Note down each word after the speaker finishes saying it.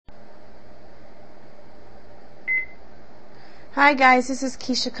Hi guys, this is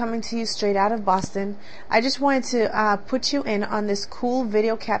Keisha coming to you straight out of Boston. I just wanted to put you in on this cool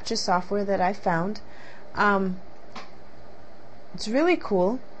video capture software that I found. It's really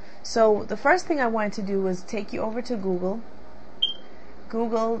cool. So the first thing I wanted to do was take you over to Google,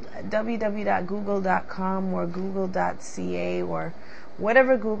 www.google.com or google.ca or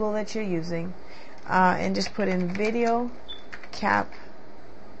whatever Google that you're using, and just put in video capture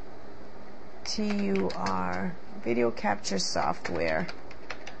video capture software,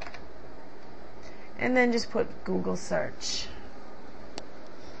 and then just put Google search.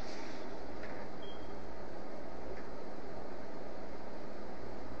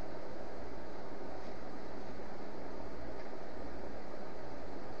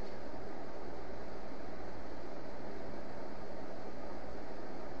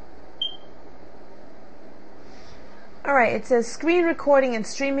 Alright, it says screen recording and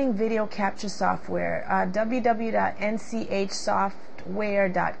streaming video capture software,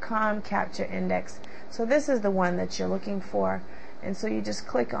 www.nchsoftware.com, capture index. So this is the one that you're looking for, and so you just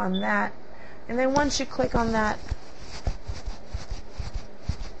click on that, and then once you click on that,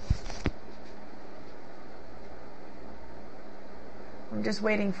 I'm just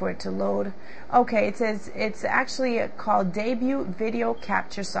waiting for it to load. Okay, it says it's actually called Debut Video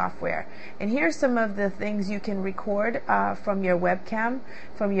Capture Software. And here's some of the things you can record from your webcam,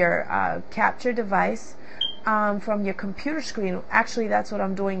 from your capture device, from your computer screen. Actually, that's what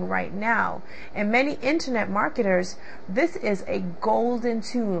I'm doing right now. And many internet marketers, this is a golden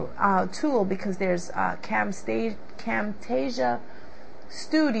tool because there's Camtasia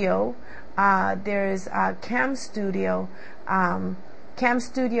Studio, there's Cam Studio. Cam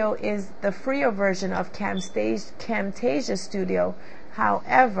Studio is the freer version of Camtasia Studio.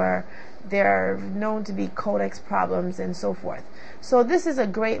 However, they're known to be codex problems and so forth. So this is a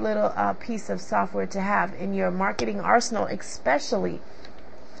great little piece of software to have in your marketing arsenal, especially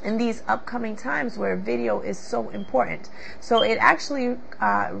in these upcoming times where video is so important. So it actually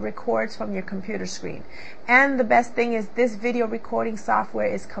records from your computer screen. And the best thing is this video recording software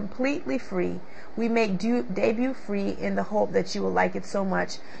is completely free. We make Debut free in the hope that you will like it so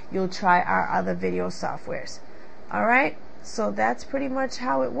much you'll try our other video softwares. Alright, so that's pretty much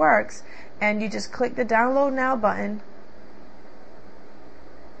how it works. And you just click the download now button.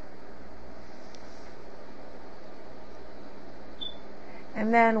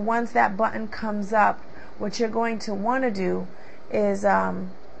 And then once that button comes up, what you're going to want to do is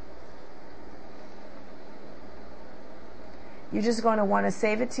you're just going to want to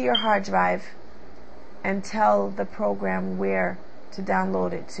save it to your hard drive and tell the program where to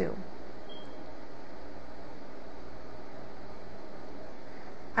download it to.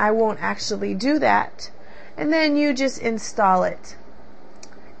 I won't actually do that. And then you just install it.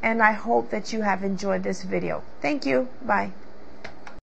 And I hope that you have enjoyed this video. Thank you. Bye.